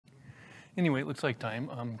Anyway, it looks like time.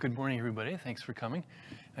 Good morning, everybody. Thanks for coming.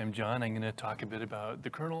 I'm John. I'm going to talk a bit about the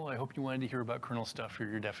kernel. I hope you wanted to hear about kernel stuff, or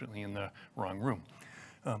you're definitely in the wrong room.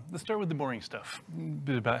 Let's start with the boring stuff, a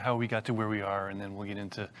bit about how we got to where we are, and then we'll get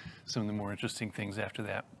into some of the more interesting things after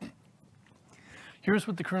that. Here's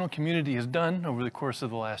what the kernel community has done over the course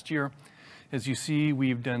of the last year. As you see,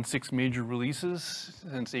 we've done 6 major releases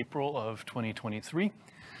since April of 2023.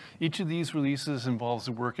 Each of these releases involves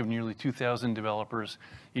the work of nearly 2,000 developers.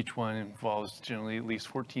 Each one involves generally at least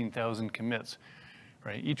 14,000 commits.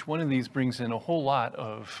 Right? Each one of these brings in a whole lot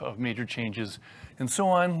of major changes and so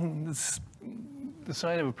on. It's the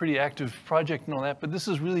sign of a pretty active project and all that, but this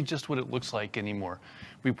is really just what it looks like anymore.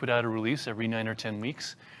 We put out a release every 9 or 10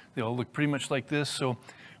 weeks. They all look pretty much like this. So,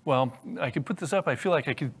 well, I could put this up. I feel like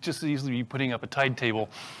I could just as easily be putting up a tide table.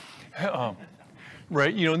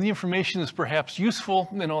 Right, and the information is perhaps useful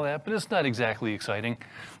and all that, but it's not exactly exciting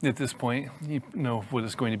at this point. You know what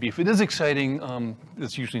it's going to be. If it is exciting,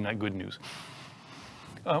 it's usually not good news.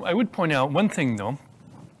 I would point out one thing, though,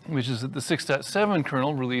 which is that the 6.7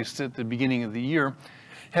 kernel released at the beginning of the year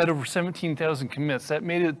had over 17,000 commits. That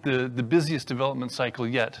made it the busiest development cycle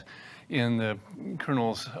yet in the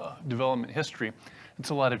kernel's development history. It's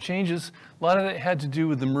a lot of changes. A lot of that had to do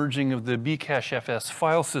with the merging of the bcachefs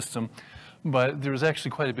file system, but there was actually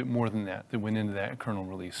quite a bit more than that went into that kernel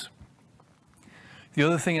release. The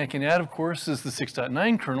other thing I can add, of course, is the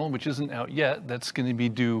 6.9 kernel, which isn't out yet. That's going to be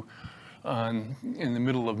due in the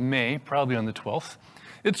middle of May, probably on the 12th.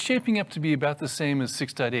 It's shaping up to be about the same as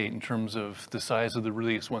 6.8 in terms of the size of the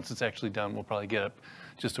release. Once it's actually done, we'll probably get up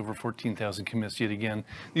just over 14,000 commits yet again.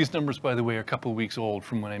 These numbers, by the way, are a couple of weeks old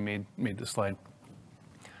from when I made this slide.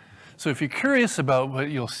 So if you're curious about what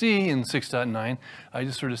you'll see in 6.9, I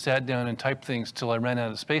just sort of sat down and typed things till I ran out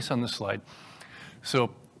of space on this slide. So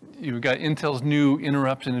you've got Intel's new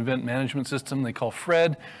interrupt and event management system they call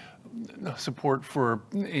FRED, support for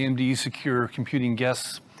AMD's secure computing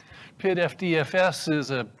guests. PID-FDFS is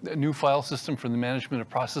a new file system for the management of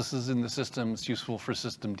processes in the system. It's useful for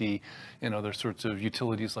systemd and other sorts of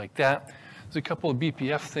utilities like that. There's a couple of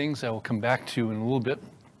BPF things I will come back to in a little bit.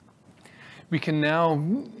 We can now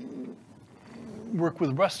work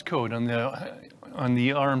with Rust code on the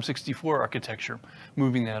ARM64 architecture,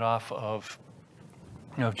 moving that off of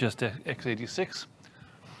just x86.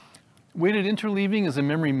 Weighted interleaving is a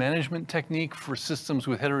memory management technique for systems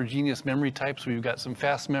with heterogeneous memory types, where you've got some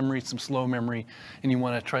fast memory, some slow memory, and you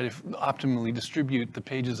want to try to optimally distribute the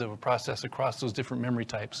pages of a process across those different memory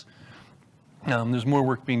types. There's more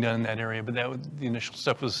work being done in that area, but the initial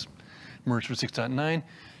stuff was merged for 6.9.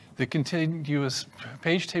 The continuous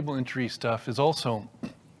page table entry stuff is also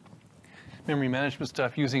memory management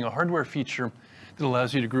stuff using a hardware feature that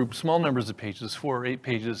allows you to group small numbers of pages, 4 or 8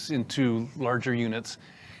 pages, into larger units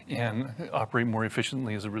and operate more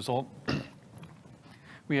efficiently as a result.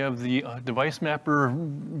 We have the device mapper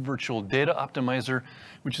virtual data optimizer,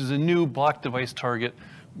 which is a new block device target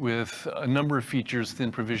with a number of features,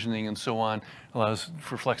 thin provisioning and so on, allows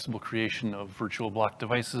for flexible creation of virtual block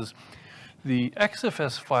devices. The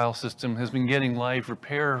XFS file system has been getting live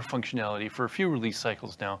repair functionality for a few release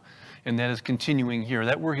cycles now, and that is continuing here.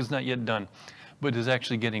 That work is not yet done, but is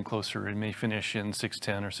actually getting closer. It may finish in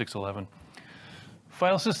 6.10 or 6.11.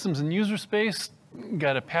 File systems and user space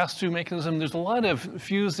got a pass-through mechanism. There's a lot of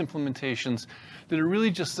fused implementations that are really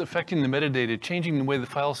just affecting the metadata, changing the way the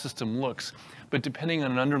file system looks, but depending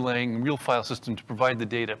on an underlying real file system to provide the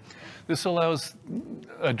data. This allows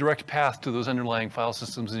a direct path to those underlying file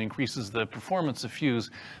systems and increases the performance of Fuse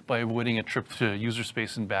by avoiding a trip to user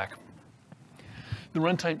space and back. The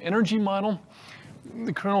runtime energy model,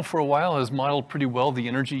 the kernel for a while has modeled pretty well the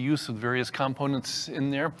energy use of various components in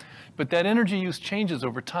there, but that energy use changes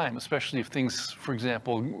over time, especially if things, for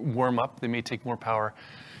example, warm up, they may take more power,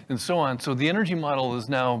 and so on. So the energy model is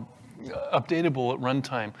now updatable at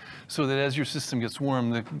runtime, so that as your system gets warm,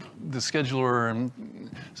 the scheduler and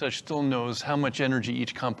such still knows how much energy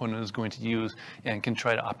each component is going to use and can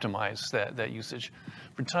try to optimize that usage.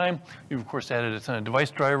 For time, we've of course added a ton of device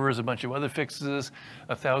drivers, a bunch of other fixes,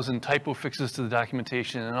 1,000 typo fixes to the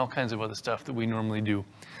documentation, and all kinds of other stuff that we normally do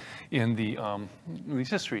in the release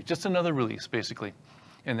history. Just another release, basically,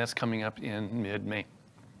 and that's coming up in mid-May.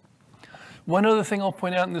 One other thing I'll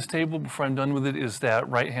point out in this table before I'm done with it is that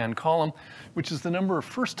right-hand column, which is the number of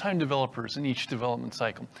first-time developers in each development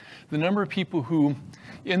cycle. The number of people who,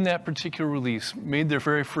 in that particular release, made their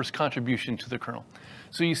very first contribution to the kernel.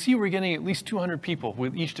 So you see we're getting at least 200 people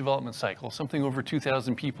with each development cycle, something over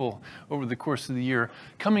 2,000 people over the course of the year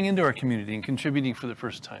coming into our community and contributing for the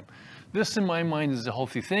first time. This, in my mind, is a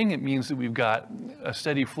healthy thing. It means that we've got a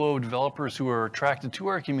steady flow of developers who are attracted to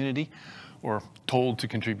our community. or told to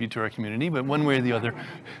contribute to our community, but one way or the other,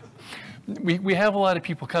 we have a lot of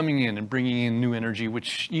people coming in and bringing in new energy,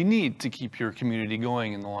 which you need to keep your community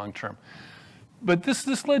going in the long term. But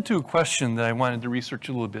this led to a question that I wanted to research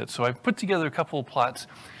a little bit. So I put together a couple of plots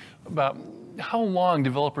about how long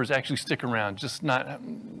developers actually stick around, just not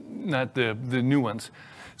the new ones.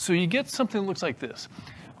 So you get something that looks like this.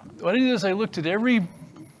 What I did is I looked at every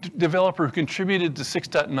developer who contributed to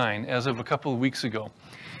 6.9 as of a couple of weeks ago,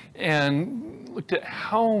 and looked at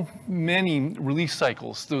how many release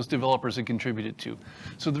cycles those developers had contributed to.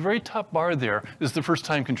 So the very top bar there is the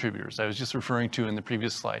first-time contributors I was just referring to in the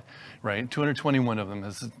previous slide, right? 221 of them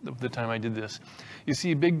is the time I did this. You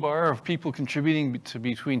see a big bar of people contributing to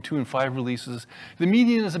between 2 and 5 releases. The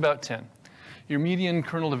median is about 10. Your median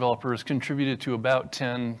kernel developers contributed to about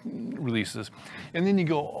 10 releases. And then you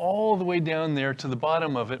go all the way down there to the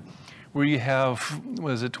bottom of it, where you have,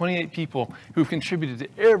 28 people who've contributed to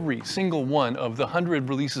every single one of the 100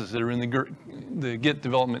 releases that are in the Git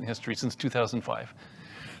development history since 2005.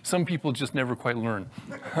 Some people just never quite learn.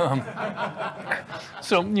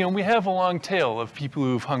 So, we have a long tail of people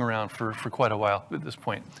who've hung around for quite a while at this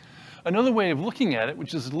point. Another way of looking at it,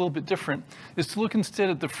 which is a little bit different, is to look instead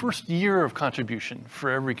at the first year of contribution for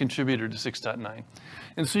every contributor to 6.9.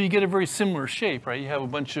 And so you get a very similar shape, right? You have a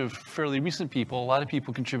bunch of fairly recent people, a lot of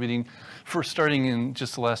people contributing first starting in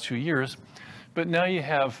just the last 2 years. But now you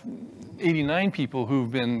have 89 people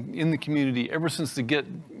who've been in the community ever since the Git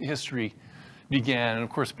history began, and of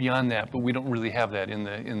course beyond that, but we don't really have that in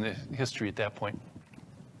the history at that point.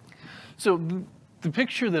 So the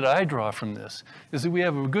picture that I draw from this is that we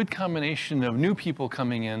have a good combination of new people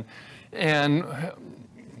coming in and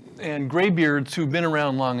graybeards who've been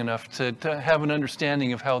around long enough to have an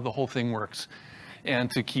understanding of how the whole thing works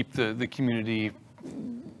and to keep the community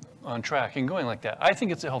on track and going like that. I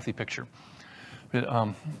think it's a healthy picture.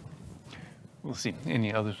 But we'll see.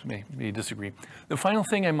 Any others may disagree. The final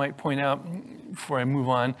thing I might point out before I move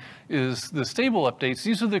on is the stable updates.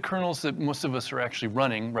 These are the kernels that most of us are actually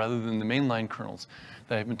running rather than the mainline kernels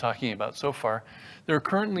that I've been talking about so far. There are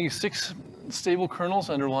currently 6 stable kernels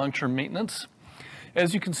under long-term maintenance.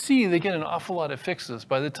 As you can see, they get an awful lot of fixes.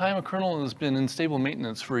 By the time a kernel has been in stable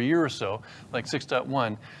maintenance for a year or so, like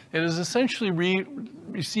 6.1, it has essentially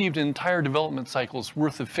received an entire development cycle's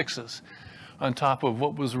worth of fixes on top of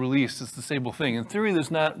what was released as the stable thing. In theory,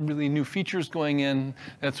 there's not really new features going in,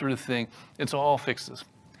 that sort of thing. It's all fixes.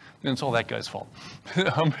 And it's all that guy's fault.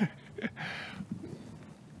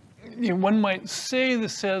 One might say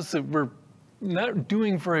this says that we're not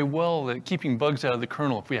doing very well at keeping bugs out of the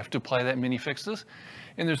kernel if we have to apply that many fixes.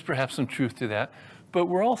 And there's perhaps some truth to that. But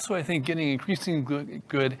we're also, I think, getting increasingly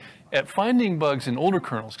good at finding bugs in older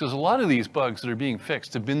kernels, because a lot of these bugs that are being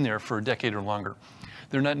fixed have been there for a decade or longer.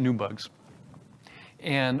 They're not new bugs.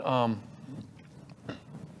 And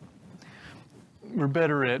we're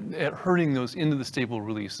better at herding those into the stable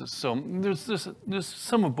releases. So there's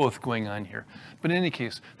some of both going on here. But in any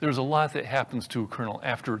case, there's a lot that happens to a kernel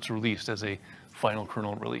after it's released as a final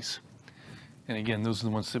kernel release. And again, those are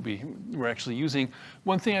the ones that we're actually using.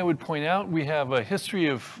 One thing I would point out, we have a history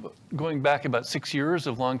of going back about 6 years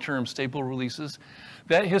of long-term stable releases.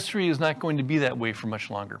 That history is not going to be that way for much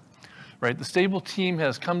longer. Right? The stable team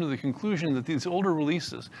has come to the conclusion that these older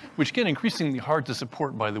releases, which get increasingly hard to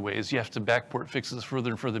support, by the way, as you have to backport fixes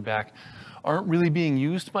further and further back, aren't really being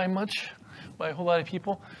used by a whole lot of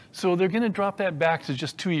people. So they're going to drop that back to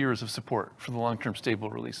just 2 years of support for the long-term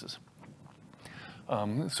stable releases.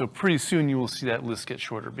 So pretty soon you will see that list get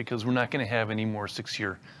shorter, because we're not going to have any more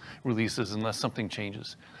 6-year releases unless something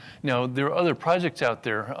changes. Now, there are other projects out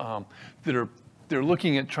there they're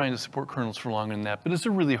looking at trying to support kernels for longer than that, but it's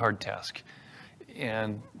a really hard task.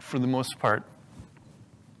 And for the most part,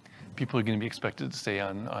 people are going to be expected to stay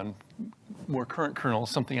on more current kernels,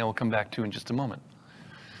 something I will come back to in just a moment.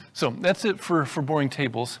 So that's it for boring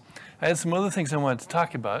tables. I had some other things I wanted to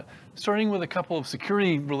talk about, starting with a couple of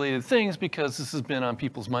security-related things, because this has been on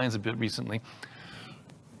people's minds a bit recently.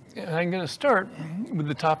 And I'm going to start with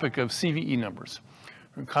the topic of CVE numbers,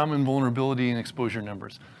 or common vulnerability and exposure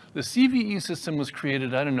numbers. The CVE system was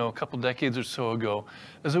created, I don't know, a couple decades or so ago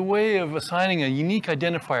as a way of assigning a unique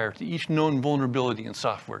identifier to each known vulnerability in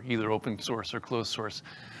software, either open source or closed source,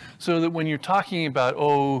 so that when you're talking about,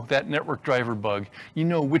 oh, that network driver bug, you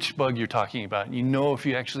know which bug you're talking about. You know if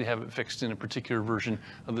you actually have it fixed in a particular version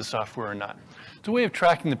of the software or not. It's a way of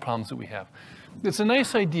tracking the problems that we have. It's a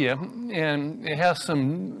nice idea, and it has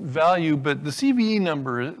some value, but the CVE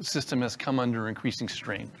number system has come under increasing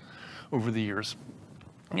strain over the years.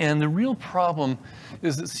 And the real problem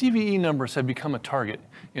is that CVE numbers have become a target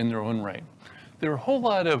in their own right. there are a whole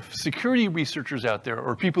lot of security researchers out there,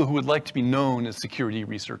 or people who would like to be known as security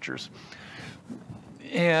researchers.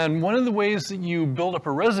 And one of the ways that you build up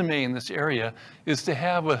a resume in this area is to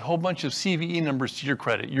have a whole bunch of CVE numbers to your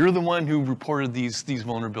credit. You're the one who reported these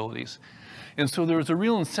vulnerabilities. And so there's a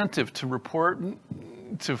real incentive to report,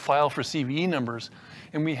 to file for CVE numbers.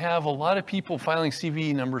 And we have a lot of people filing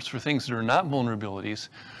CVE numbers for things that are not vulnerabilities,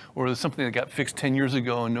 or there's something that got fixed 10 years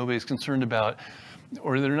ago and nobody's concerned about,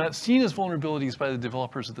 or they're not seen as vulnerabilities by the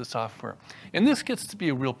developers of the software. And this gets to be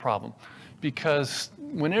a real problem, because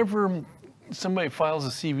whenever somebody files a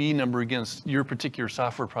CVE number against your particular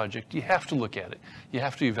software project, you have to look at it. You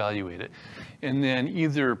have to evaluate it. And then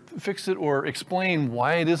either fix it or explain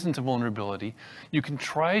why it isn't a vulnerability. You can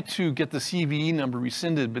try to get the CVE number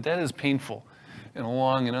rescinded, but that is painful and a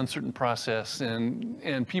long and uncertain process,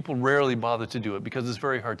 and people rarely bother to do it because it's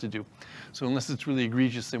very hard to do. So unless it's really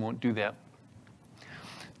egregious, they won't do that.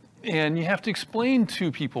 And you have to explain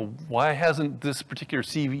to people, why hasn't this particular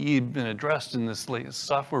CVE been addressed in this latest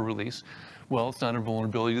software release? Well, it's not a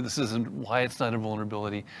vulnerability. This isn't why it's not a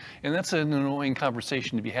vulnerability. And that's an annoying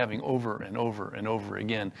conversation to be having over and over and over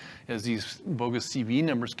again as these bogus CVE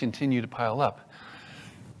numbers continue to pile up.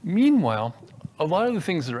 Meanwhile, a lot of the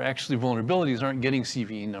things that are actually vulnerabilities aren't getting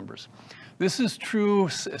CVE numbers. This is true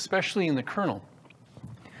especially in the kernel,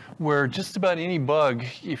 where just about any bug,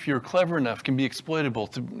 if you're clever enough, can be exploitable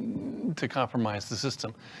to compromise the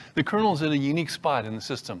system. The kernel is at a unique spot in the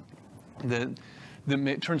system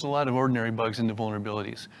that turns a lot of ordinary bugs into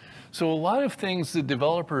vulnerabilities. So a lot of things that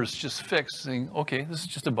developers just fix, saying, okay, this is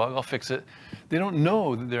just a bug, I'll fix it. They don't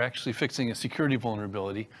know that they're actually fixing a security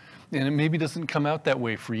vulnerability, and it maybe doesn't come out that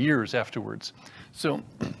way for years afterwards. So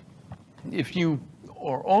if you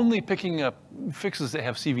are only picking up fixes that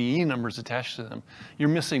have CVE numbers attached to them, you're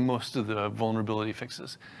missing most of the vulnerability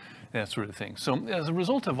fixes, that sort of thing. So as a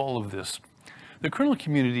result of all of this, the kernel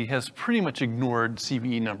community has pretty much ignored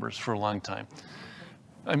CVE numbers for a long time.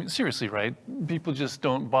 I mean, seriously, right? People just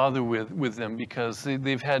don't bother with them because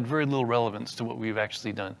they've had very little relevance to what we've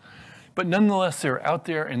actually done. But nonetheless, they're out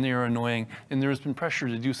there and they are annoying, and there's been pressure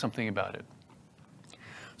to do something about it.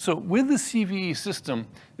 So with the CVE system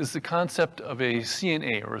is the concept of a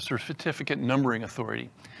CNA, or a certificate numbering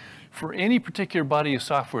authority. For any particular body of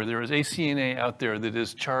software, there is a CNA out there that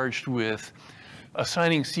is charged with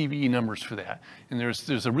assigning CVE numbers for that. And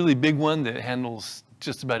there's a really big one that handles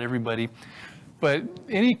just about everybody. But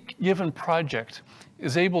any given project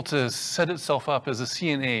is able to set itself up as a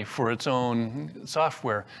CNA for its own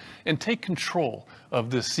software and take control of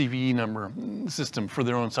the CVE number system for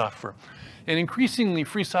their own software. And increasingly,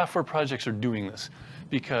 free software projects are doing this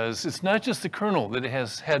because it's not just the kernel that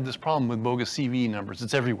has had this problem with bogus CVE numbers,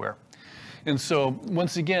 it's everywhere. And so,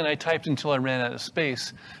 once again, I typed until I ran out of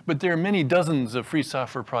space, but there are many dozens of free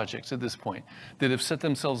software projects at this point that have set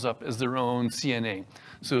themselves up as their own CNA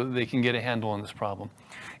so that they can get a handle on this problem.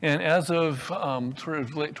 And as of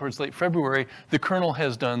towards late February, the kernel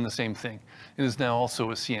has done the same thing. It is now also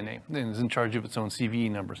a CNA and is in charge of its own CVE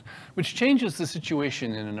numbers, which changes the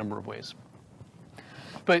situation in a number of ways.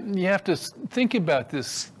 But you have to think about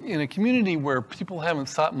this in a community where people haven't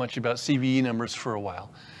thought much about CVE numbers for a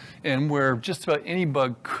while, and where just about any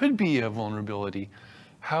bug could be a vulnerability.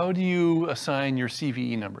 How do you assign your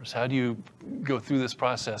CVE numbers? How do you go through this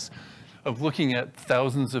process of looking at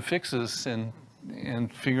thousands of fixes and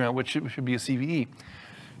figuring out what should be a CVE?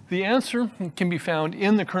 The answer can be found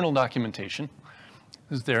in the kernel documentation.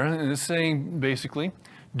 It's there, and it's saying basically,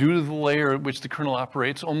 due to the layer at which the kernel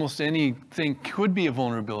operates, almost anything could be a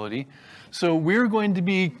vulnerability. So we're going to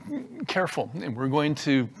be careful, and we're going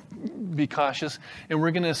to be cautious, and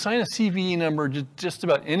we're going to assign a CVE number to just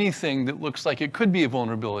about anything that looks like it could be a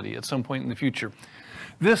vulnerability at some point in the future.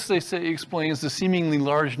 This, they say, explains the seemingly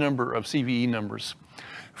large number of CVE numbers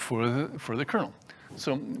for the kernel.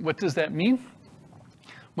 So what does that mean?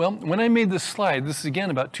 Well, when I made this slide, this is again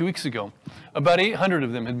about 2 weeks ago, about 800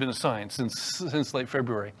 of them had been assigned since late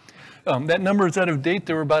February. That number is out of date.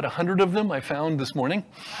 There were about 100 of them I found this morning.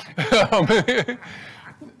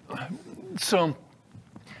 So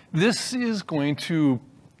this is going to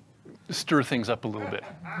stir things up a little bit.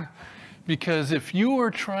 Because if you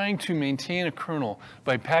are trying to maintain a kernel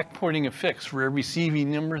by backporting a fix for every CV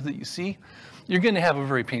number that you see, you're going to have a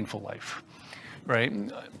very painful life, right?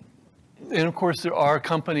 And of course, there are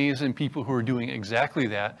companies and people who are doing exactly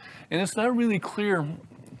that. And it's not really clear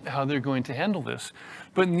how they're going to handle this.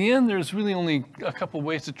 But in the end, there's really only a couple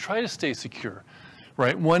ways to try to stay secure,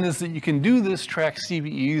 right? One is that you can do this, track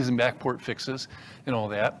CVEs and backport fixes and all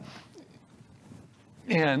that,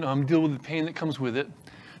 and deal with the pain that comes with it.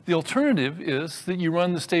 The alternative is that you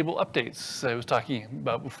run the stable updates I was talking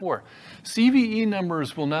about before. CVE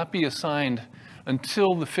numbers will not be assigned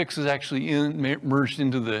until the fix is actually merged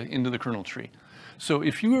into the kernel tree. So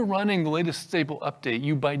if you are running the latest stable update,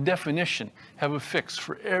 you by definition have a fix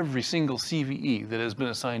for every single CVE that has been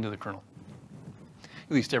assigned to the kernel,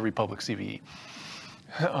 at least every public CVE.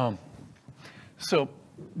 So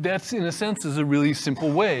that's, in a sense, is a really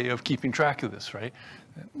simple way of keeping track of this, right?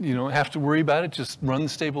 You don't have to worry about it. Just run the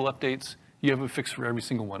stable updates. You have a fix for every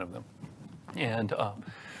single one of them. And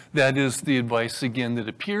that is the advice, again, that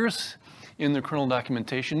appears in the kernel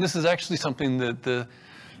documentation. This is actually something that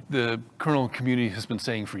the kernel community has been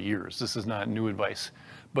saying for years. This is not new advice,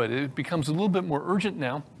 but it becomes a little bit more urgent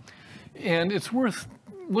now. And it's worth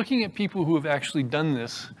looking at people who have actually done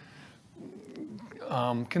this.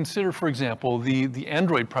 Consider, for example, the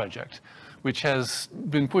Android project, which has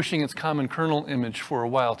been pushing its common kernel image for a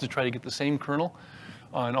while to try to get the same kernel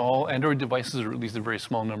on all Android devices, or at least a very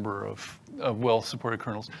small number of well-supported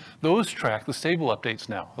kernels. Those track the stable updates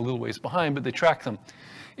now, a little ways behind, but they track them.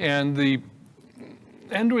 And the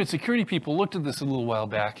Android security people looked at this a little while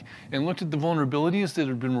back and looked at the vulnerabilities that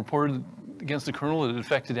had been reported against the kernel that had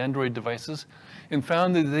affected Android devices, and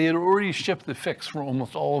found that they had already shipped the fix for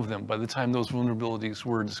almost all of them by the time those vulnerabilities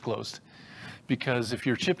were disclosed. Because if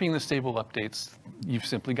you're shipping the stable updates, you've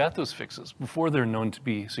simply got those fixes before they're known to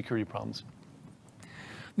be security problems.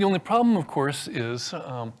 The only problem, of course, is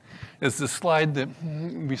the slide that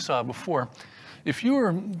we saw before. If you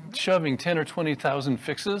are shoving 10 or 20,000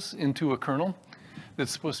 fixes into a kernel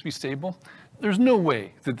that's supposed to be stable, there's no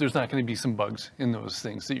way that there's not going to be some bugs in those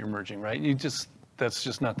things that you're merging, right? That's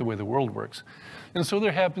just not the way the world works. And so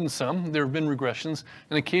there have been some. There have been regressions,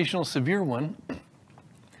 an occasional severe one.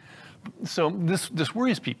 So this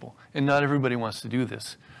worries people, and not everybody wants to do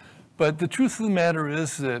this. But the truth of the matter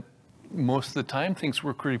is that most of the time things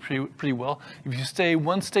work pretty well. If you stay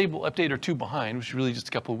one stable update or two behind, which is really just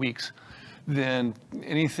a couple of weeks, then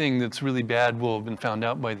anything that's really bad will have been found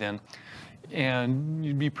out by then, and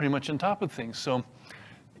you'd be pretty much on top of things. So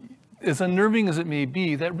as unnerving as it may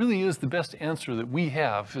be, that really is the best answer that we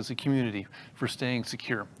have as a community for staying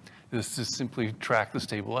secure, is to simply track the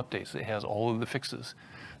stable updates. It has all of the fixes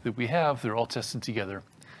that we have. They're all tested together.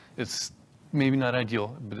 It's maybe not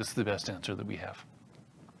ideal, but it's the best answer that we have.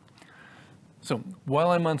 So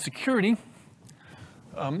while I'm on security,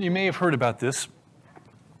 you may have heard about this,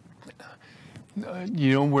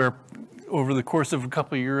 where over the course of a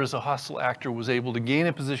couple of years, a hostile actor was able to gain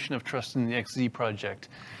a position of trust in the XZ project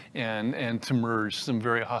and to merge some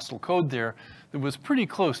very hostile code there that was pretty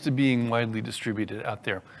close to being widely distributed out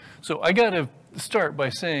there. So I got to start by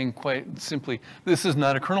saying quite simply, this is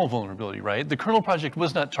not a kernel vulnerability, right? The kernel project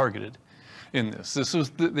was not targeted in this. This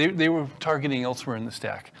was they were targeting elsewhere in the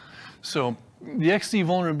stack. So the XZ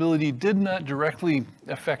vulnerability did not directly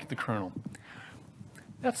affect the kernel.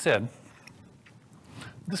 That said,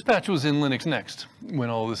 this patch was in Linux Next when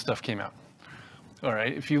all this stuff came out. All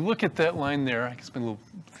right, if you look at that line there, I guess my little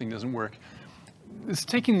thing doesn't work. It's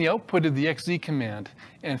taking the output of the XZ command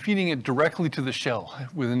and feeding it directly to the shell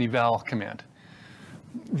with an eval command.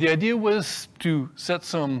 The idea was to set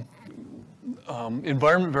some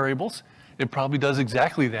environment variables. It probably does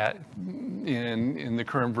exactly that in the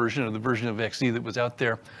current version, or the version of XZ that was out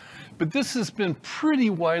there. But this has been pretty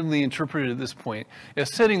widely interpreted at this point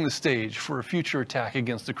as setting the stage for a future attack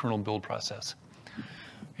against the kernel build process.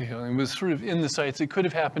 It was sort of in the sights. It could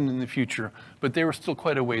have happened in the future, but they were still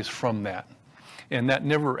quite a ways from that. And that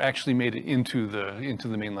never actually made it into the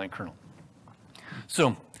mainline kernel.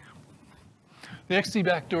 So the XZ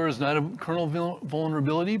backdoor is not a kernel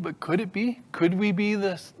vulnerability, but could it be? Could we be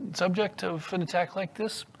the subject of an attack like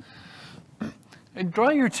this? I draw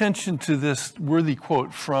your attention to this worthy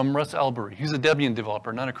quote from Russ Albury. He's a Debian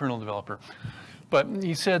developer, not a kernel developer. But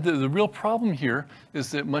he said that the real problem here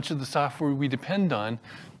is that much of the software we depend on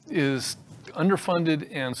is underfunded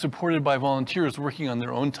and supported by volunteers working on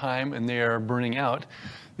their own time, and they are burning out.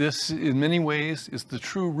 This, in many ways, is the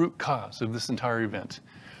true root cause of this entire event.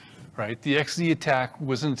 Right? The XZ attack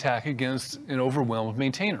was an attack against an overwhelmed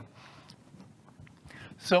maintainer.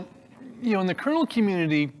 So, in the kernel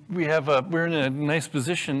community, we're in a nice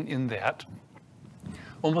position in that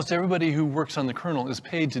almost everybody who works on the kernel is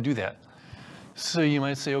paid to do that. So you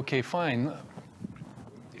might say, okay, fine,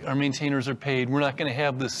 our maintainers are paid. We're not going to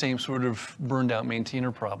have the same sort of burned out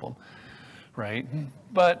maintainer problem, right?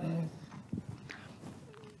 But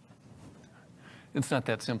it's not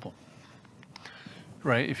that simple,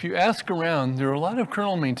 right? If you ask around, there are a lot of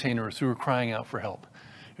kernel maintainers who are crying out for help.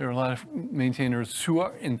 There are a lot of maintainers who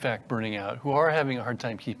are, in fact, burning out, who are having a hard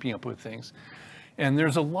time keeping up with things. And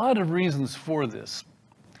there's a lot of reasons for this.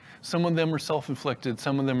 Some of them are self-inflicted,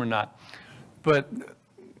 some of them are not. But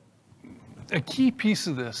a key piece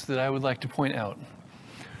of this that I would like to point out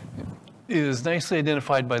is nicely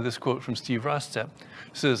identified by this quote from Steve Rostedt. It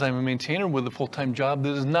says, "I'm a maintainer with a full-time job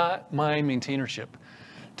that is not my maintainership."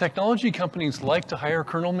 Technology companies like to hire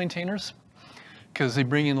kernel maintainers because they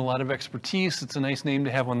bring in a lot of expertise. It's a nice name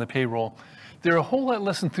to have on the payroll. They're a whole lot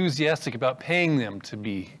less enthusiastic about paying them to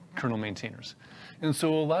be kernel maintainers. And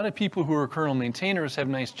so a lot of people who are kernel maintainers have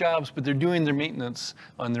nice jobs, but they're doing their maintenance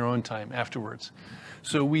on their own time afterwards.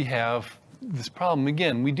 So we have this problem.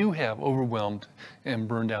 Again, we do have overwhelmed and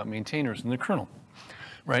burned out maintainers in the kernel,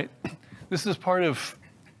 right? This is part of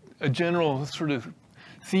a general sort of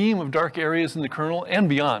theme of dark areas in the kernel and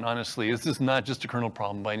beyond, honestly. This is not just a kernel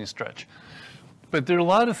problem by any stretch. But there are a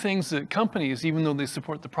lot of things that companies, even though they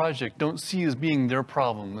support the project, don't see as being their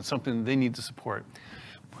problem. It's something they need to support.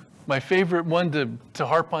 My favorite one to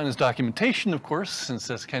harp on is documentation, of course, since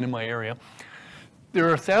that's kind of my area. There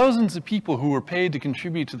are thousands of people who are paid to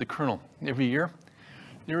contribute to the kernel every year.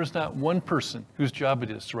 There is not one person whose job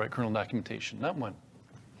it is to write kernel documentation, not one.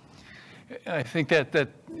 I think that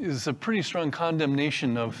is a pretty strong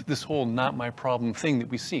condemnation of this whole not my problem thing that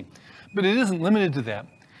we see. But it isn't limited to that.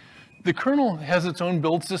 The kernel has its own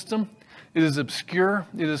build system. It is obscure,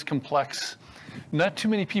 it is complex. Not too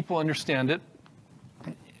many people understand it.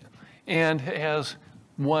 And it has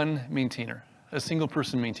one maintainer, a single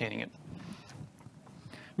person maintaining it.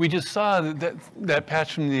 We just saw that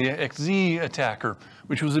patch from the XZ attacker,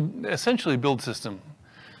 which was essentially a build system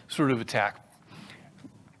sort of attack.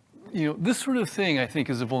 You know, this sort of thing, I think,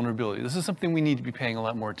 is a vulnerability. This is something we need to be paying a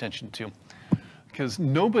lot more attention to, because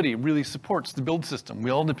nobody really supports the build system. We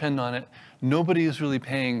all depend on it. Nobody is really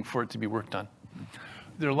paying for it to be worked on.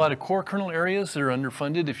 There are a lot of core kernel areas that are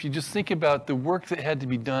underfunded. If you just think about the work that had to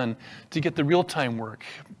be done to get the real-time work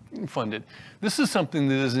funded, this is something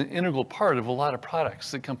that is an integral part of a lot of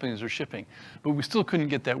products that companies are shipping. But we still couldn't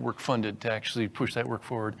get that work funded to actually push that work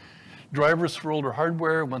forward. Drivers for older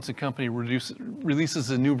hardware, once a company releases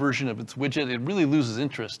a new version of its widget, it really loses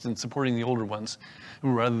interest in supporting the older ones.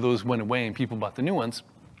 Rather, those went away and people bought the new ones.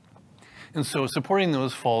 And so supporting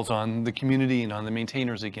those falls on the community and on the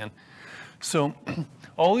maintainers again. So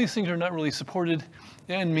all these things are not really supported,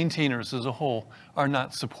 and maintainers as a whole are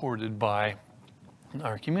not supported by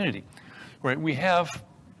our community, right? We have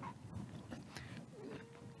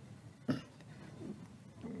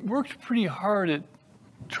worked pretty hard at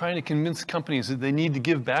trying to convince companies that they need to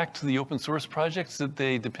give back to the open source projects that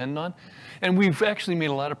they depend on. And we've actually made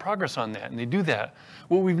a lot of progress on that, and they do that.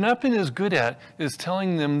 What we've not been as good at is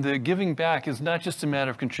telling them that giving back is not just a matter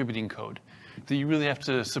of contributing code, that you really have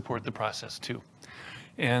to support the process too.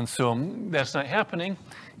 And so that's not happening,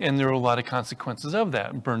 and there are a lot of consequences of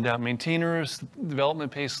that. Burned out maintainers,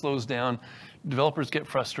 development pace slows down, developers get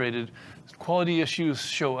frustrated, quality issues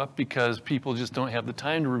show up because people just don't have the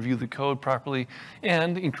time to review the code properly,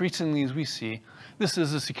 and increasingly, as we see, this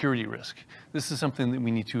is a security risk. This is something that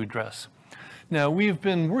we need to address. Now, we've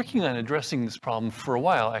been working on addressing this problem for a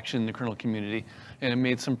while, actually, in the kernel community, and have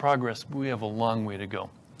made some progress, but we have a long way to go.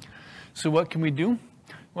 So what can we do?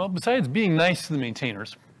 Well, besides being nice to the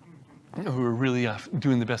maintainers, who are really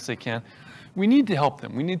doing the best they can, we need to help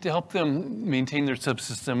them. We need to help them maintain their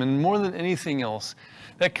subsystem, and more than anything else,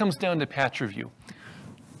 that comes down to patch review,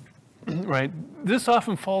 right? This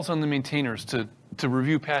often falls on the maintainers to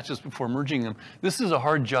review patches before merging them. This is a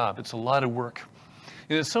hard job. It's a lot of work.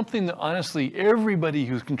 And it's something that, honestly, everybody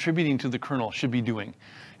who's contributing to the kernel should be doing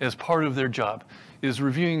as part of their job, is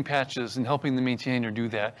reviewing patches and helping the maintainer do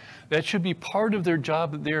that. That should be part of their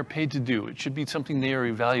job that they are paid to do. It should be something they are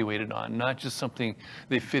evaluated on, not just something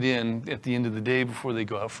they fit in at the end of the day before they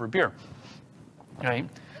go out for a beer, right?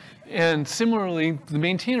 And similarly, the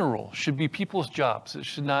maintainer role should be people's jobs. It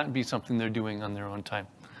should not be something they're doing on their own time.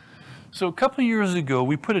 So a couple of years ago,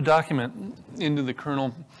 we put a document into the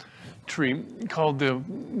kernel tree called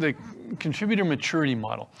the contributor maturity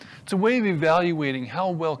model. It's a way of evaluating how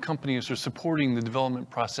well companies are supporting the development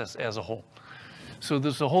process as a whole. So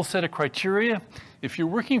there's a whole set of criteria. If you're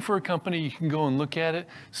working for a company, you can go and look at it,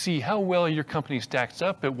 see how well your company stacks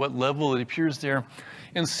up, at what level it appears there,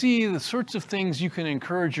 and see the sorts of things you can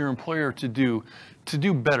encourage your employer to do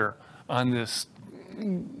better on this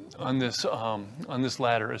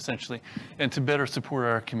ladder, essentially, and to better support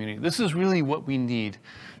our community. This is really what we need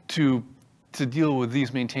to deal with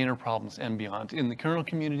these maintainer problems and beyond in the kernel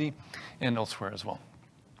community and elsewhere as well.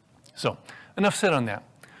 So enough said on that.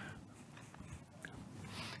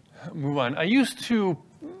 Move on. I used to,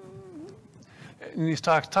 in these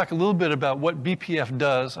talks, talk a little bit about what BPF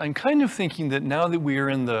does. I'm kind of thinking that now that we are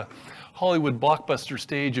in the Hollywood blockbuster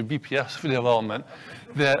stage of BPF development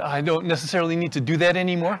that I don't necessarily need to do that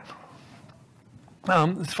anymore.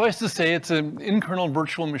 Suffice to say, it's an in-kernel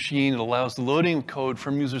virtual machine. It allows the loading of code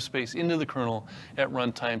from user space into the kernel at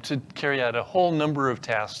runtime to carry out a whole number of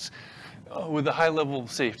tasks with a high level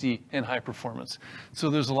of safety and high performance.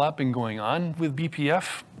 So there's a lot been going on with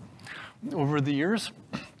BPF over the years.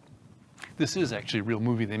 This is actually a real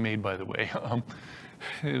movie they made, by the way.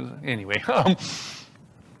 Anyway,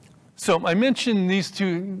 so I mentioned these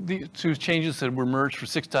two changes that were merged for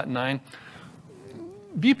 6.9.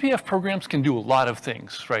 BPF programs can do a lot of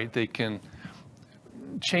things, right? They can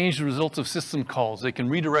change the results of system calls. They can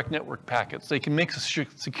redirect network packets. They can make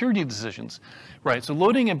security decisions, right? So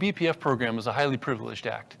loading a BPF program is a highly privileged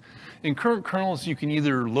act. In current kernels, you can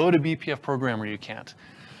either load a BPF program or you can't.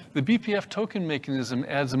 The BPF token mechanism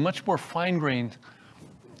adds a much more fine-grained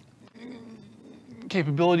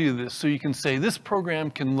capability to this. So you can say this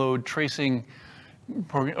program can load tracing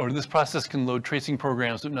or this process can load tracing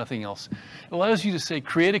programs but nothing else. It allows you to say,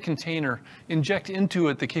 create a container, inject into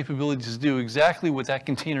it the capabilities to do exactly what that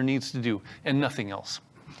container needs to do and nothing else.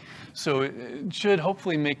 So it should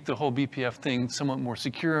hopefully make the whole BPF thing somewhat more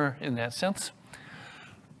secure in that sense.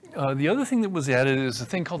 The other thing that was added is a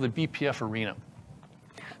thing called the BPF arena.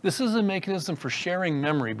 This is a mechanism for sharing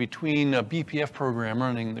memory between a BPF program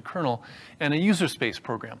running in the kernel and a user space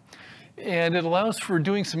program. And it allows for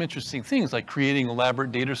doing some interesting things like creating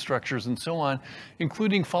elaborate data structures and so on,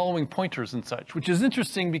 including following pointers and such, which is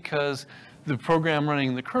interesting because the program running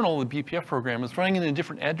in the kernel, the BPF program, is running in a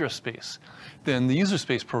different address space than the user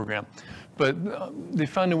space program. But they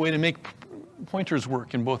found a way to make pointers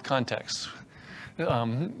work in both contexts.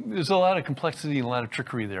 There's a lot of complexity and a lot of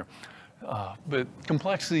trickery there. But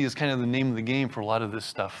complexity is kind of the name of the game for a lot of this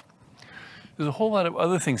stuff. There's a whole lot of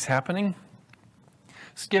other things happening.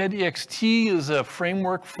 SCED-ext is a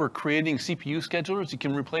framework for creating CPU schedulers. You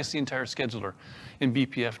can replace the entire scheduler in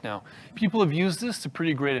BPF now. People have used this to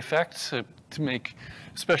pretty great effect to make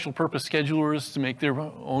special purpose schedulers, to make their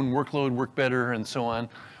own workload work better and so on.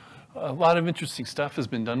 A lot of interesting stuff has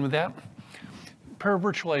been done with that.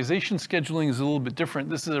 Paravirtualization scheduling is a little bit different.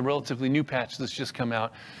 This is a relatively new patch that's just come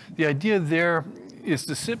out. The idea there is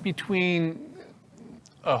to sit between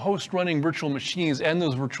a host running virtual machines and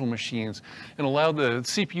those virtual machines and allow the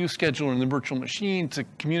CPU scheduler in the virtual machine to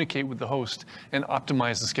communicate with the host and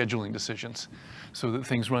optimize the scheduling decisions so that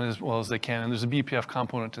things run as well as they can. And there's a BPF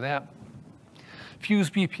component to that.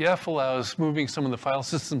 Fuse BPF allows moving some of the file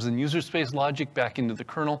systems and user space logic back into the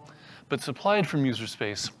kernel, but supplied from user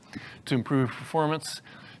space to improve performance.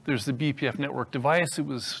 There's the BPF network device. It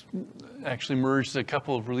was actually merged a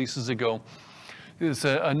couple of releases ago. It's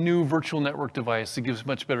a new virtual network device that gives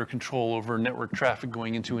much better control over network traffic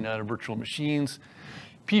going into and out of virtual machines.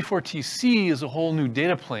 P4TC is a whole new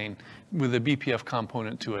data plane with a BPF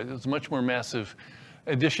component to it. It's a much more massive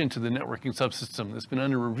addition to the networking subsystem that's been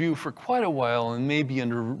under review for quite a while and may be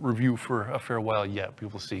under review for a fair while yet. We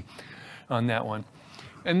will see on that one.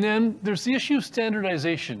 And then there's the issue of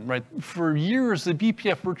standardization, right? For years, the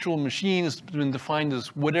BPF virtual machine has been defined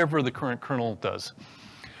as whatever the current kernel does.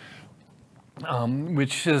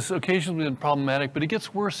 Which has occasionally been problematic, but it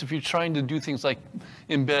gets worse if you're trying to do things like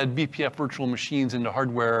embed BPF virtual machines into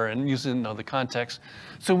hardware and use it in other contexts.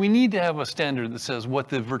 So we need to have a standard that says what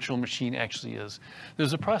the virtual machine actually is.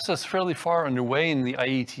 There's a process fairly far underway in the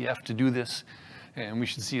IETF to do this, and we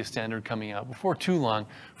should see a standard coming out before too long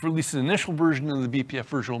for at least an initial version of the BPF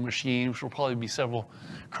virtual machine, which will probably be several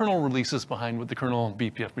kernel releases behind what the kernel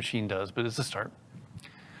BPF machine does, but it's a start.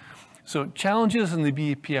 So challenges in the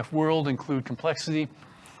BPF world include complexity.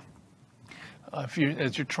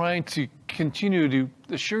 As you're trying to continue to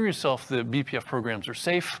assure yourself that BPF programs are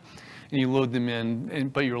safe and you load them in,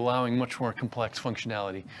 but you're allowing much more complex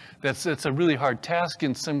functionality. That's a really hard task.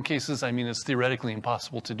 In some cases, I mean, it's theoretically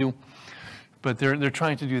impossible to do, but they're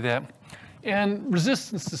trying to do that. And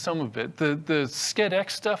resistance to some of it. The SCED-ext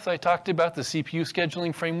stuff that I talked about, the CPU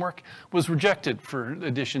scheduling framework, was rejected for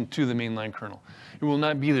addition to the mainline kernel. It will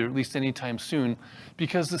not be there at least anytime soon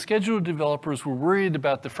because the scheduler developers were worried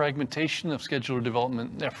about the fragmentation of scheduler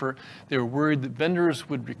development effort. They were worried that vendors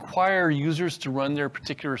would require users to run their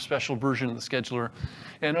particular special version of the scheduler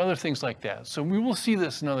and other things like that. So we will see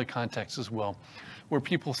this in other contexts as well, where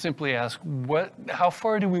people simply ask, how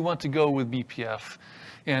far do we want to go with BPF?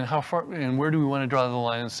 And how far, and where do we want to draw the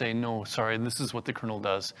line and say, no, sorry, this is what the kernel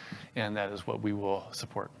does, and that is what we will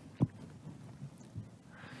support.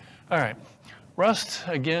 All right, Rust,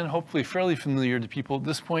 again, hopefully fairly familiar to people at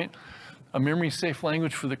this point. a memory-safe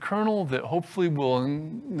language for the kernel that hopefully will,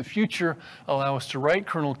 in the future, allow us to write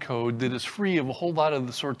kernel code that is free of a whole lot of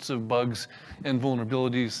the sorts of bugs and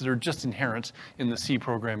vulnerabilities that are just inherent in the C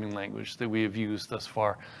programming language that we have used thus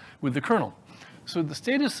far with the kernel. So the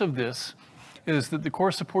status of this is that the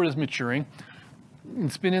core support is maturing.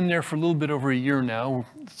 It's been in there for a little bit over a year now,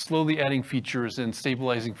 slowly adding features and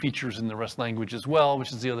stabilizing features in the Rust language as well,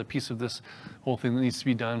 which is the other piece of this whole thing that needs to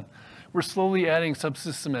be done. We're slowly adding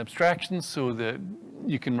subsystem abstractions so that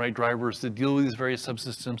you can write drivers that deal with these various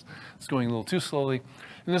subsystems. It's going a little too slowly.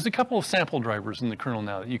 And there's a couple of sample drivers in the kernel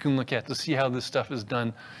now that you can look at to see how this stuff is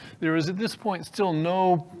done. There is at this point still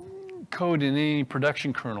no code in any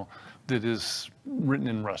production kernel that is written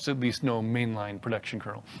in Rust, at least no mainline production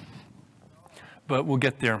kernel. But we'll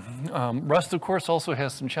get there. Rust, of course, also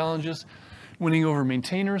has some challenges. Winning over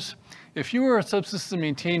maintainers. If you are a subsystem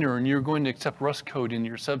maintainer and you're going to accept Rust code in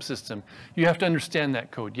your subsystem, you have to understand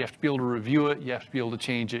that code. You have to be able to review it, you have to be able to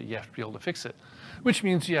change it, you have to be able to fix it, which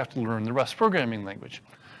means you have to learn the Rust programming language.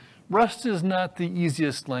 Rust is not the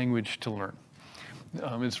easiest language to learn.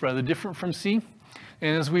 It's rather different from C.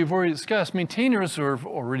 And as we've already discussed, maintainers are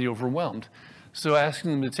already overwhelmed. So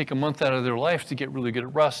asking them to take a month out of their life to get really good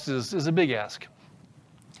at Rust is a big ask.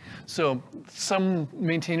 So some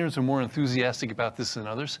maintainers are more enthusiastic about this than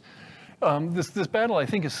others. This battle, I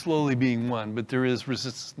think, is slowly being won, but there is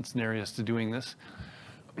resistance in areas to doing this.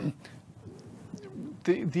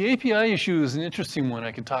 The API issue is an interesting one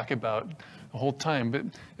I could talk about the whole time, but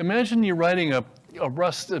imagine you're writing a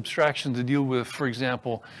Rust abstraction to deal with, for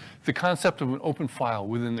example, the concept of an open file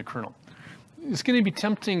within the kernel. It's going to be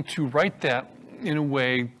tempting to write that in a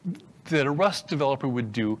way that a Rust developer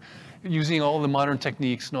would do, using all the modern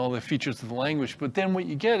techniques and all the features of the language, but then what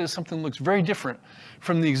you get is something that looks very different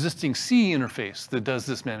from the existing C interface that does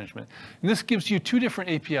this management. And this gives you two different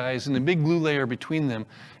APIs and a big glue layer between them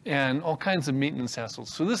and all kinds of maintenance hassles.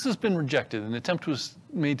 So this has been rejected. An attempt was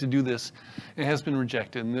made to do this. It has been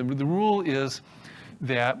rejected. And the rule is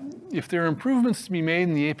that if there are improvements to be made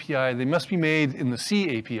in the API, they must be made in the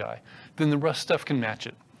C API. Then the Rust stuff can match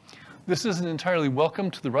it. This isn't entirely welcome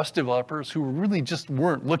to the Rust developers who really just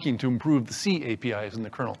weren't looking to improve the C APIs in the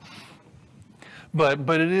kernel. But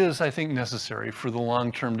it is, I think, necessary for the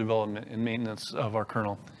long-term development and maintenance of our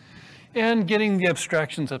kernel. And getting the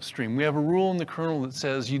abstractions upstream. We have a rule in the kernel that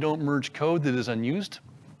says you don't merge code that is unused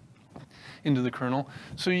into the kernel.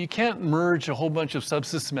 So you can't merge a whole bunch of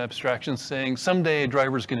subsystem abstractions saying someday a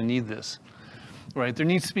driver is going to need this. Right? There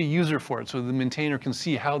needs to be a user for it so the maintainer can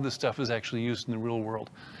see how this stuff is actually used in the real world.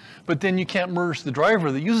 But then you can't merge the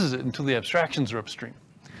driver that uses it until the abstractions are upstream.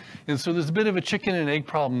 And so there's a bit of a chicken and egg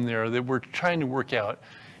problem there that we're trying to work out.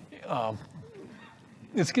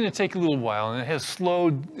 It's going to take a little while, and it has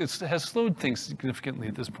slowed things significantly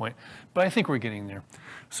at this point, but I think we're getting there.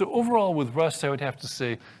 So overall with Rust, I would have to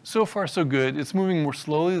say, so far so good. It's moving more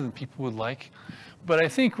slowly than people would like, but I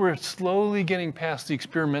think we're slowly getting past the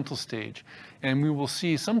experimental stage, and we will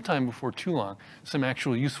see sometime before too long some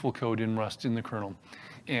actual useful code in Rust in the kernel.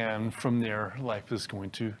 And from there, life is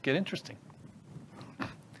going to get interesting.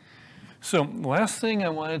 So the last thing I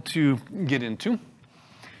wanted to get into, in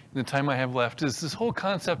the time I have left, is this whole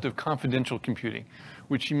concept of confidential computing,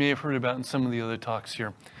 which you may have heard about in some of the other talks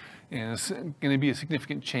here. And it's going to be a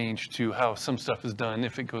significant change to how some stuff is done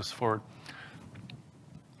if it goes forward.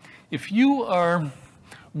 If you are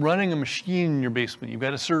running a machine in your basement, you've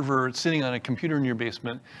got a server sitting on a computer in your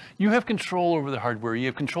basement, you have control over the hardware, you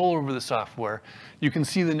have control over the software, you can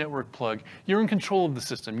see the network plug, you're in control of the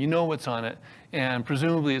system, you know what's on it, and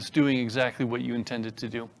presumably it's doing exactly what you intended to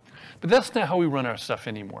do. But that's not how we run our stuff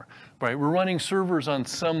anymore, right? We're running servers on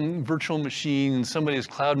some virtual machine in somebody's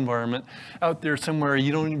cloud environment out there somewhere.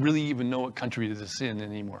 You don't really even know what country this is in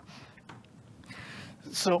anymore.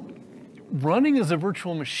 So running as a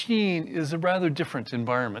virtual machine is a rather different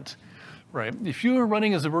environment, right? If you are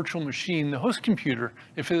running as a virtual machine, the host computer,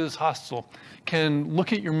 if it is hostile, can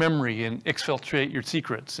look at your memory and exfiltrate your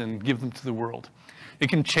secrets and give them to the world. It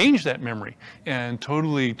can change that memory and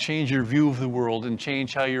totally change your view of the world and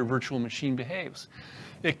change how your virtual machine behaves.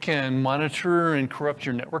 It can monitor and corrupt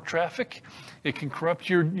your network traffic. It can corrupt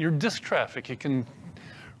your disk traffic. It can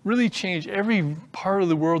really change every part of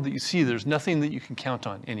the world that you see. There's nothing that you can count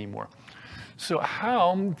on anymore. So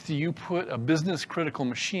how do you put a business critical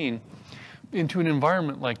machine into an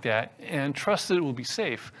environment like that and trust that it will be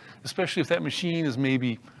safe, especially if that machine is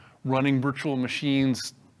maybe running virtual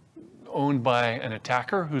machines owned by an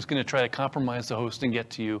attacker who's going to try to compromise the host and get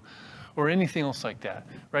to you, or anything else like that,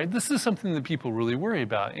 right? This is something that people really worry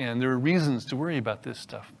about, and there are reasons to worry about this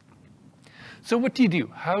stuff. So what do you do?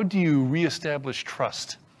 How do you reestablish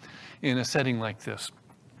trust in a setting like this?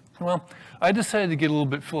 Well, I decided to get a little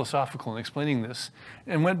bit philosophical in explaining this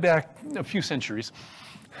and went back a few centuries.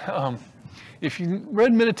 If you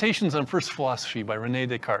read Meditations on First Philosophy by René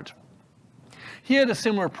Descartes, he had a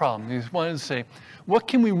similar problem. He wanted to say, what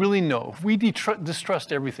can we really know? If we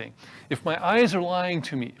distrust everything, if my eyes are lying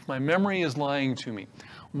to me, if my memory is lying to me,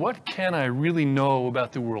 what can I really know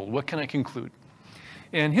about the world? What can I conclude?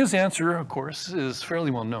 And his answer, of course, is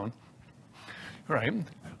fairly well known, right?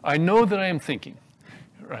 I know that I am thinking,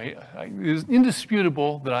 right? It is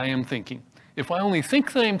indisputable that I am thinking. If I only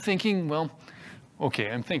think that I'm thinking, well, okay,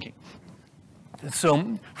 I'm thinking.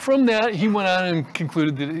 So from that, he went on and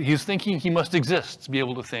concluded that he's thinking he must exist to be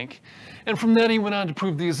able to think. And from that, he went on to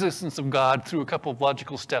prove the existence of God through a couple of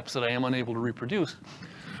logical steps that I am unable to reproduce.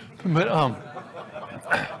 But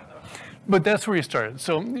that's where he started.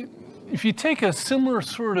 So if you take a similar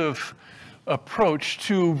sort of approach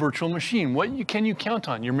to virtual machine, can you count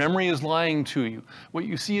on? Your memory is lying to you. What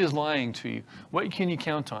you see is lying to you. What can you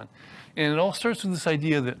count on? And it all starts with this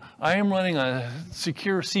idea that I am running on a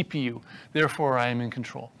secure CPU, therefore I am in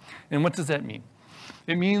control. And what does that mean?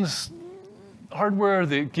 It means hardware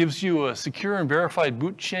that gives you a secure and verified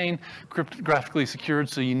boot chain, cryptographically secured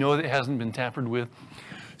so you know that it hasn't been tampered with.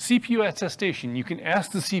 CPU attestation, you can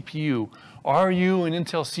ask the CPU, are you an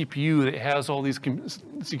Intel CPU that has all these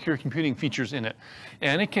secure computing features in it?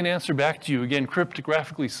 And it can answer back to you, again,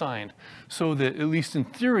 cryptographically signed, so that at least in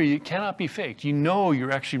theory, it cannot be faked. You know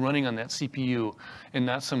you're actually running on that CPU and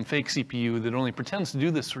not some fake CPU that only pretends to do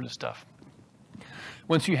this sort of stuff.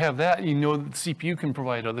 Once you have that, you know that the CPU can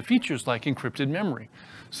provide other features like encrypted memory,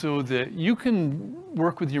 so that you can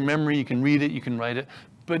work with your memory, you can read it, you can write it,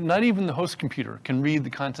 but not even the host computer can read the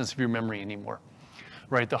contents of your memory anymore.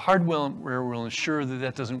 Right, the hardware will ensure that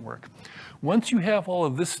that doesn't work. Once you have all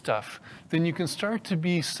of this stuff, then you can start to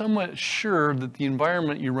be somewhat sure that the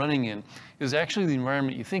environment you're running in is actually the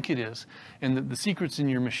environment you think it is, and that the secrets in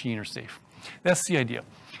your machine are safe. That's the idea.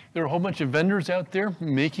 There are a whole bunch of vendors out there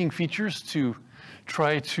making features to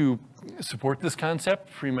try to support this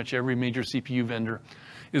concept. Pretty much every major CPU vendor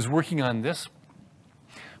is working on this.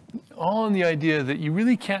 All on the idea that you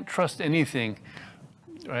really can't trust anything.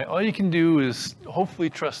 Right? All you can do is hopefully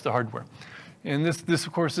trust the hardware. And this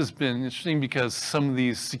of course, has been interesting because some of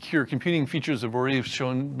these secure computing features have already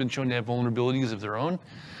been shown to have vulnerabilities of their own,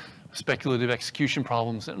 speculative execution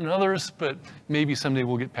problems and others, but maybe someday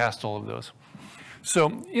we'll get past all of those.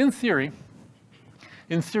 So in theory,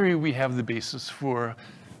 we have the basis for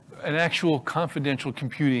an actual confidential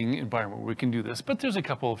computing environment where we can do this, but there's a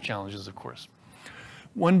couple of challenges, of course.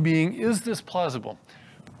 One being, is this plausible?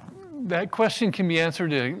 That question can be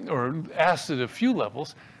answered or asked at a few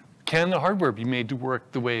levels. Can the hardware be made to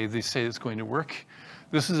work the way they say it's going to work?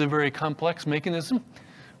 This is a very complex mechanism.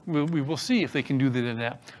 We will see if they can do that in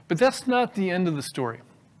that. But that's not the end of the story.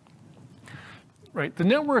 Right, the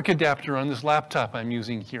network adapter on this laptop I'm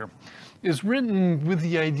using here is written with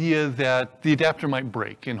the idea that the adapter might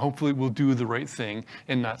break and hopefully it will do the right thing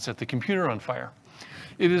and not set the computer on fire.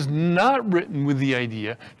 It is not written with the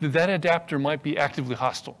idea that that adapter might be actively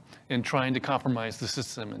hostile and trying to compromise the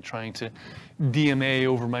system and trying to DMA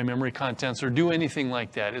over my memory contents or do anything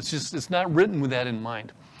like that. It's not written with that in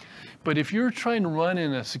mind. But if you're trying to run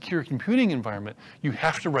in a secure computing environment, you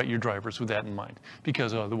have to write your drivers with that in mind,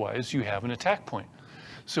 because otherwise you have an attack point.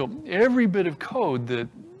 So every bit of code that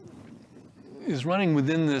is running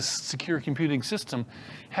within this secure computing system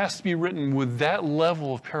has to be written with that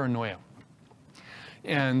level of paranoia.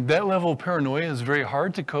 And that level of paranoia is very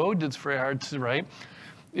hard to code, it's very hard to write.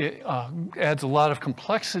 It adds a lot of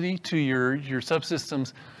complexity to your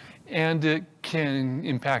subsystems, and it can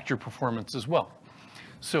impact your performance as well.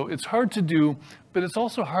 So it's hard to do, but it's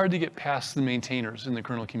also hard to get past the maintainers in the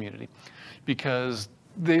kernel community, because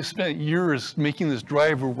they've spent years making this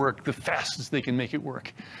driver work the fastest they can make it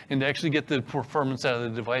work, and to actually get the performance out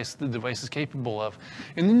of the device is capable of.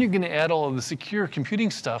 And then you're going to add all of the secure computing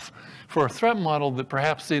stuff for a threat model that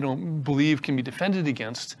perhaps they don't believe can be defended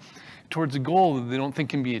against, towards a goal that they don't think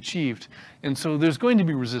can be achieved. And so there's going to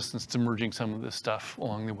be resistance to merging some of this stuff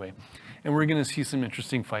along the way. And we're going to see some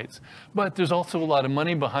interesting fights. But there's also a lot of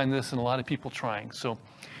money behind this and a lot of people trying. So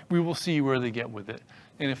we will see where they get with it.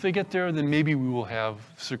 And if they get there, then maybe we will have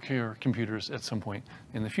secure computers at some point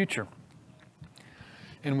in the future.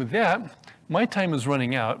 And with that, my time is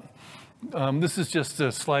running out. This is just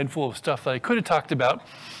a slide full of stuff that I could have talked about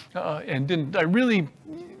and didn't. I really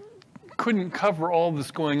couldn't cover all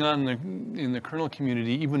this going on in the kernel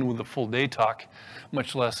community, even with a full day talk,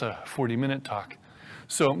 much less a 40-minute talk.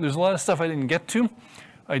 So there's a lot of stuff I didn't get to.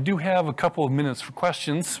 I do have a couple of minutes for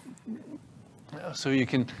questions, so you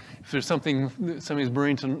can If there's something that somebody's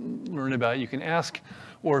burning to learn about, you can ask,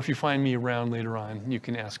 or if you find me around later on, you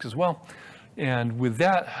can ask as well. And with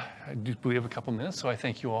that, I do believe I have a couple minutes, so I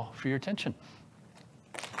thank you all for your attention.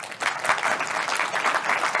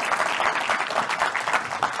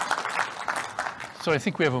 So I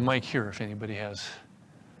think we have a mic here if anybody has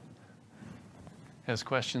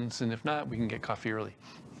questions, and if not, we can get coffee early.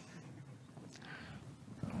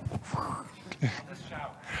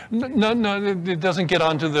 No, it doesn't get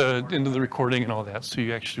into the recording and all that, so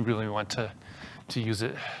you actually really want to use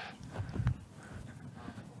it.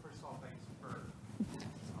 First of all, thanks for.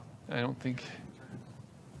 I don't think.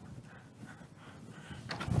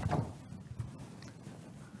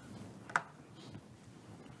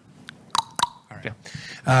 All right.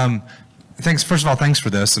 Yeah. First of all, thanks for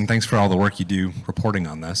this, and thanks for all the work you do reporting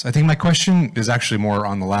on this. I think my question is actually more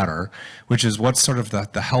on the latter, which is what's sort of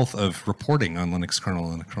the health of reporting on Linux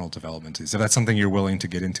kernel and kernel development is, if that's something you're willing to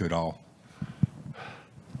get into at all.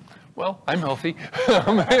 Well, I'm healthy.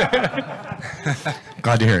 Glad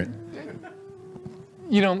to hear it.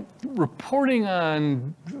 You know, reporting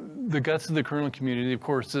on the guts of the kernel community, of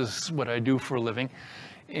course, is what I do for a living.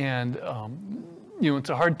 And you know, it's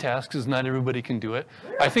a hard task because not everybody can do it.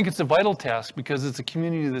 I think it's a vital task because it's a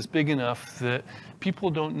community that's big enough that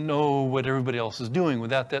people don't know what everybody else is doing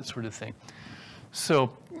without that sort of thing.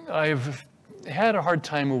 So I've had a hard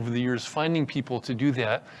time over the years finding people to do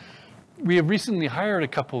that. We have recently hired a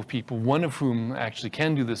couple of people, one of whom actually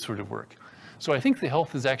can do this sort of work. So I think the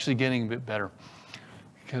health is actually getting a bit better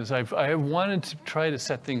because I have wanted to try to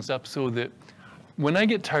set things up so that when I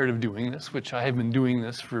get tired of doing this, which I have been doing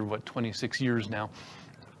this for, 26 years now,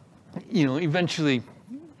 you know, eventually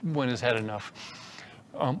one has had enough.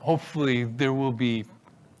 Hopefully there will be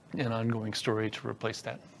an ongoing story to replace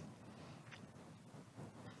that.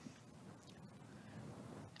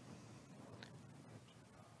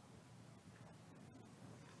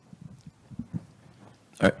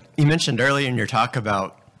 You mentioned earlier in your talk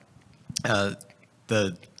about the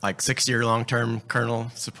 6-year long-term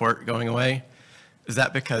kernel support going away. Is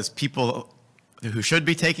that because people who should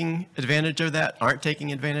be taking advantage of that aren't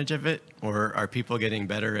taking advantage of it, or are people getting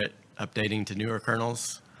better at updating to newer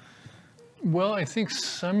kernels? Well, I think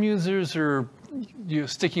some users are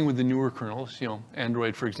sticking with the newer kernels. You know,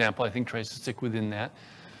 Android, for example, I think tries to stick within that.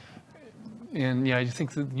 And yeah, I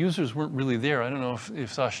think the users weren't really there. I don't know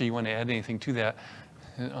if Sasha, you want to add anything to that.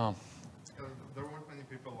 There weren't many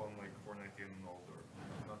people on 419 and older,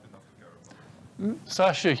 not enough to care about.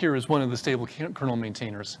 Sasha here is one of the stable kernel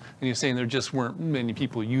maintainers, and he's saying there just weren't many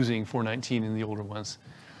people using 419 in the older ones.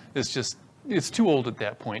 It's too old at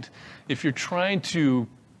that point. If you're trying to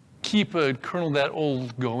keep a kernel that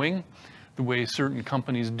old going, the way certain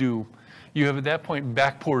companies do, you have at that point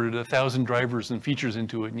backported 1,000 drivers and features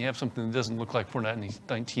into it, and you have something that doesn't look like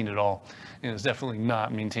 419 at all, and it's definitely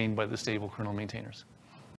not maintained by the stable kernel maintainers.